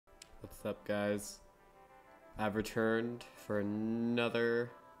What's up, guys? I've returned for another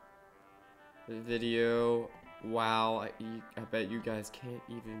video. Wow, I bet you guys can't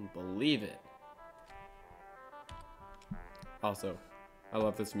even believe it. Also, I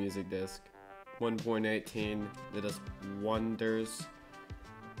love this music disc. 1.18 did us wonders.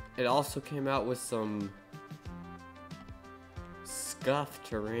 It also came out with some scuffed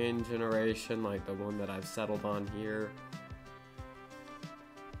terrain generation like the one that I've settled on here.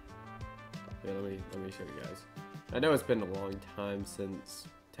 Yeah, let me show you guys. I know it's been a long time since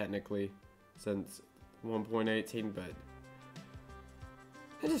 1.18, but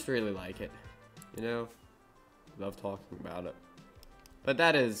I just really like it. You know? Love talking about it. But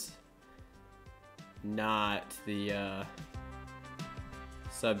that is not the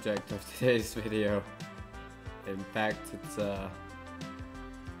subject of today's video. In fact, it's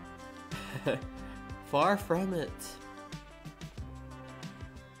far from it.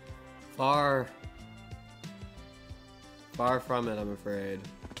 Far from it, I'm afraid.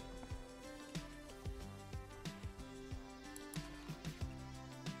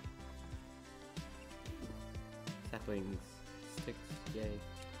 Saplings, sticks, yay.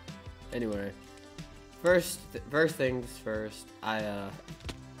 Anyway, first things first. I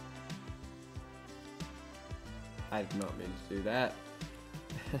did not mean to do that.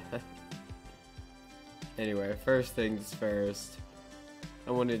 Anyway, first things first. I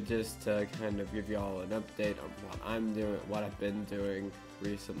wanted just to kind of give y'all an update on what I'm doing, what I've been doing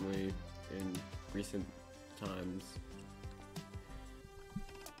recently, in recent times.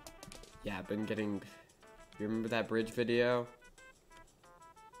 Yeah, I've been getting, you remember that bridge video?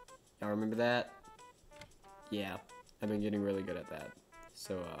 Y'all remember that? Yeah, I've been getting really good at that.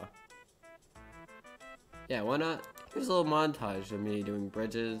 So, yeah, why not? Here's a little montage of me doing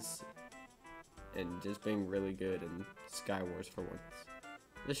bridges and just being really good in Skywars for once.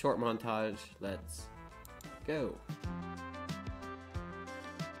 The short montage, let's go.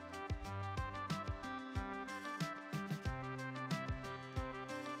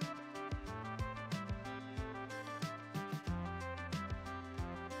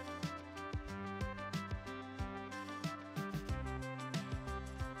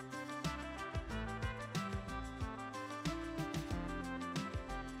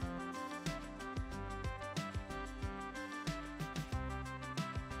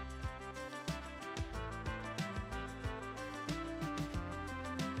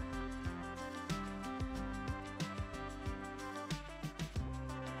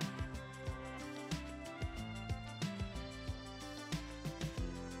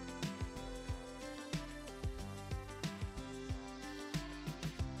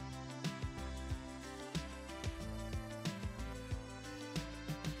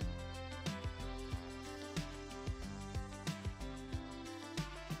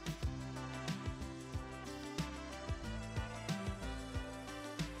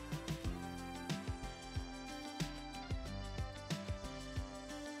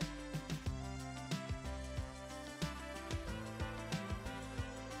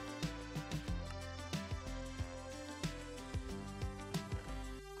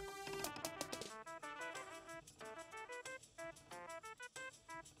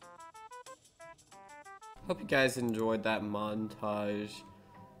 Hope you guys enjoyed that montage.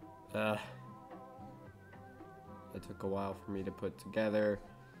 It took a while for me to put together.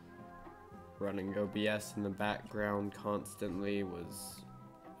 Running OBS in the background constantly was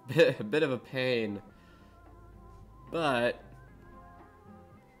a bit of a pain, but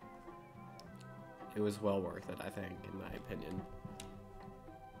it was well worth it, I think, in my opinion.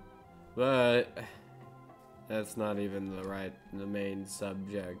 But that's not even the main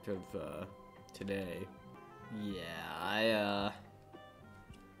subject of today. Yeah, I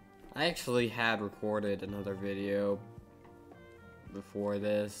actually had recorded another video before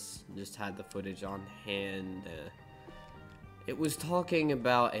this, just had the footage on hand. It was talking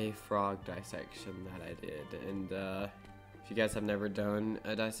about a frog dissection that I did, and if you guys have never done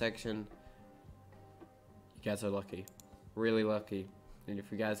a dissection, you guys are lucky, really lucky. And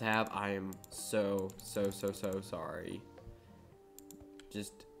if you guys have, I am so sorry.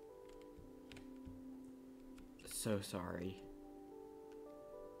 Just so sorry.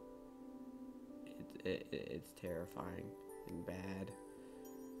 It's terrifying and bad.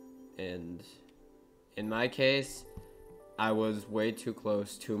 And in my case, I was way too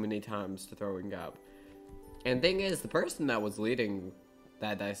close too many times to throwing up. And thing is, the person that was leading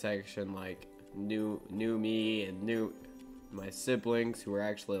that dissection, like, knew me and knew my siblings, who were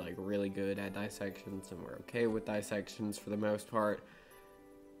actually, like, really good at dissections and were okay with dissections for the most part.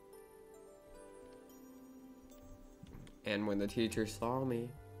 And when the teacher saw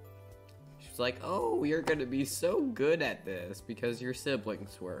me, was like, oh, you're gonna be so good at this because your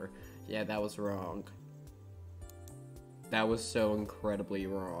siblings were. Yeah, that was wrong. That was so incredibly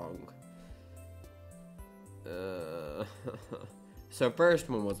wrong. So first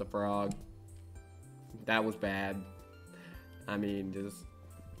one was a frog. That was bad. I mean,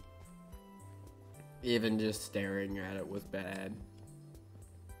 even just staring at it was bad.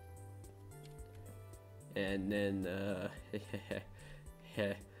 And then,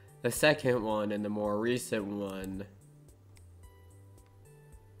 the second one and the more recent one,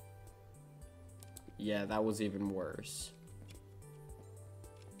 yeah, that was even worse.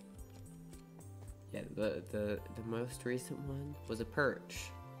 Yeah, the most recent one was a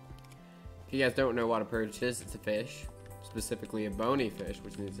perch. If you guys don't know what a perch is, it's a fish, specifically a bony fish,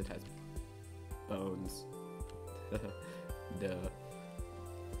 which means it has bones. Duh.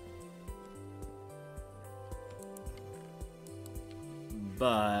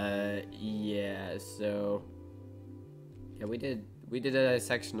 But yeah, so yeah, we did a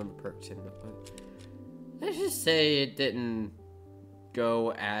dissection of a perch, but let's just say it didn't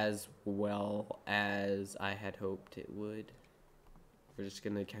go as well as I had hoped it would. We're just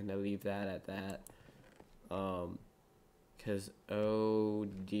gonna kind of leave that at that. Cause oh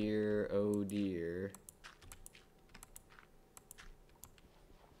dear.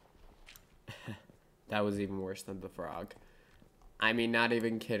 That was even worse than the frog. I mean, not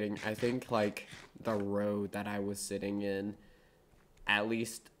even kidding. I think, like, the row that I was sitting in, at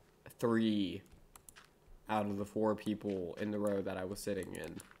least 3 out of the 4 people in the row that I was sitting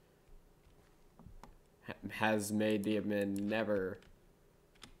in has made the amend never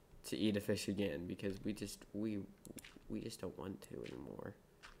to eat a fish again because we just don't want to anymore.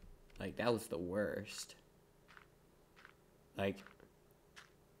 Like, that was the worst. Like,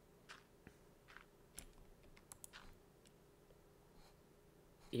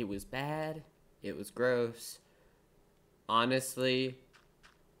 it was bad. It was gross. Honestly,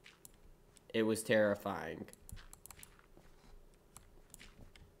 it was terrifying.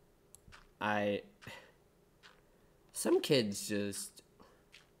 Some kids just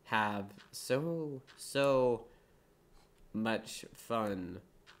have so much fun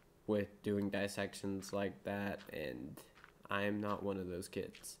with doing dissections like that, and I am not one of those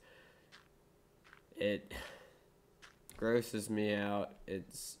kids. It grosses me out. I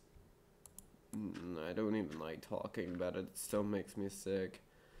don't even like talking about it. It still makes me sick.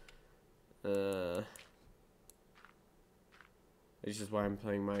 It's just why I'm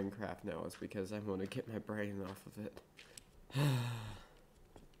playing Minecraft now, is because I want to get my brain off of it.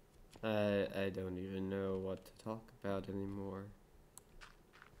 I don't even know what to talk about anymore.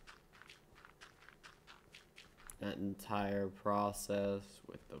 That entire process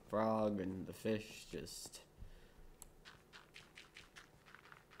with the frog and the fish just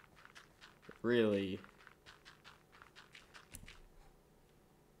really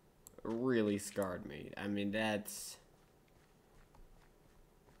scarred me. I mean, that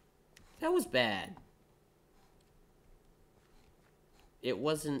was bad. It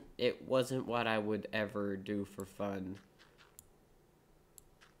wasn't what I would ever do for fun.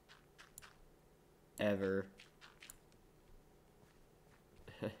 Ever.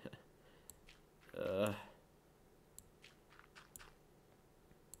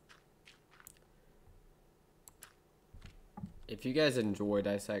 If you guys enjoy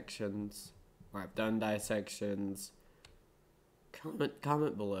dissections, or have done dissections,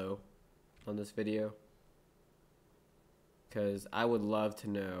 comment below on this video. Because I would love to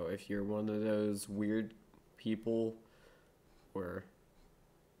know if you're one of those weird people, or,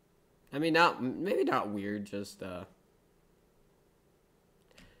 I mean, maybe not weird, just,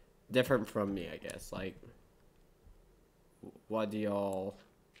 different from me, I guess. Like, what do y'all,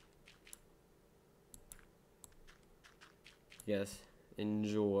 yes,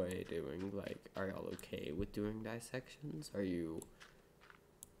 enjoy doing? Like, are y'all okay with doing dissections? Are you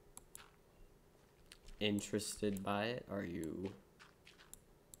interested by it? Are you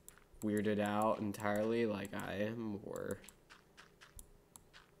weirded out entirely like I am, or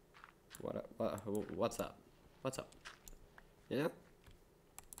what's up? Yeah?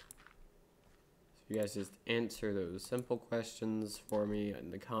 So you guys just answer those simple questions for me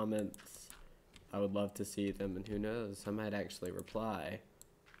in the comments. I would love to see them, and who knows, I might actually reply.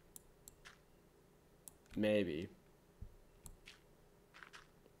 Maybe.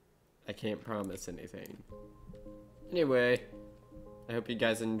 I can't promise anything. Anyway, I hope you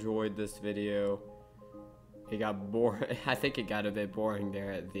guys enjoyed this video. It got boring. I think it got a bit boring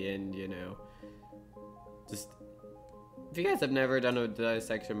there at the end, you know. Just, if you guys have never done a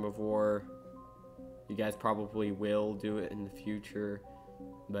dissection before, you guys probably will do it in the future.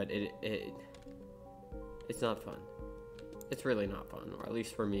 but it's not fun. It's really not fun, or at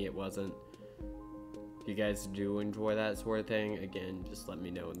least for me it wasn't. If you guys do enjoy that sort of thing, again, just let me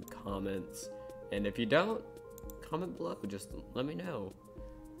know in the comments. And if you don't, comment below, just let me know.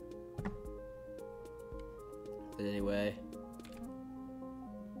 But anyway,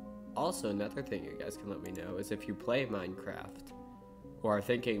 also another thing you guys can let me know is if you play Minecraft, or are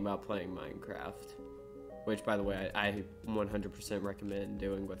thinking about playing Minecraft, which by the way, I 100% recommend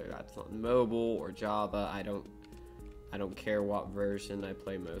doing, whether that's on mobile or Java. I don't care what version. I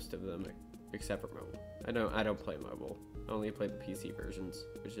play most of them except for mobile. I don't play mobile. I only play the PC versions,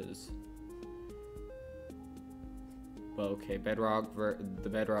 which is, well, okay, the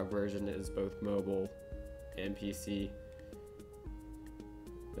Bedrock version is both mobile and PC.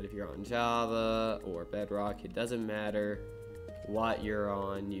 But if you're on Java or Bedrock, it doesn't matter what you're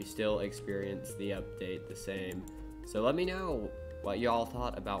on, you still experience the update the same. So let me know what y'all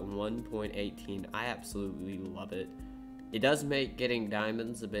thought about 1.18. I absolutely love it. It does make getting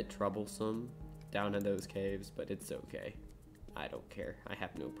diamonds a bit troublesome down in those caves, but it's okay. I don't care. I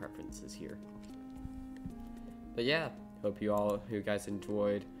have no preferences here. But yeah, hope you guys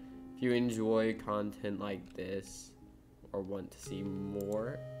enjoyed. If you enjoy content like this or want to see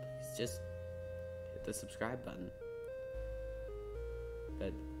more, please just hit the subscribe button.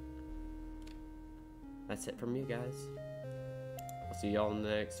 But that's it from me, guys. I'll see y'all in the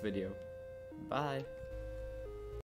next video. Bye.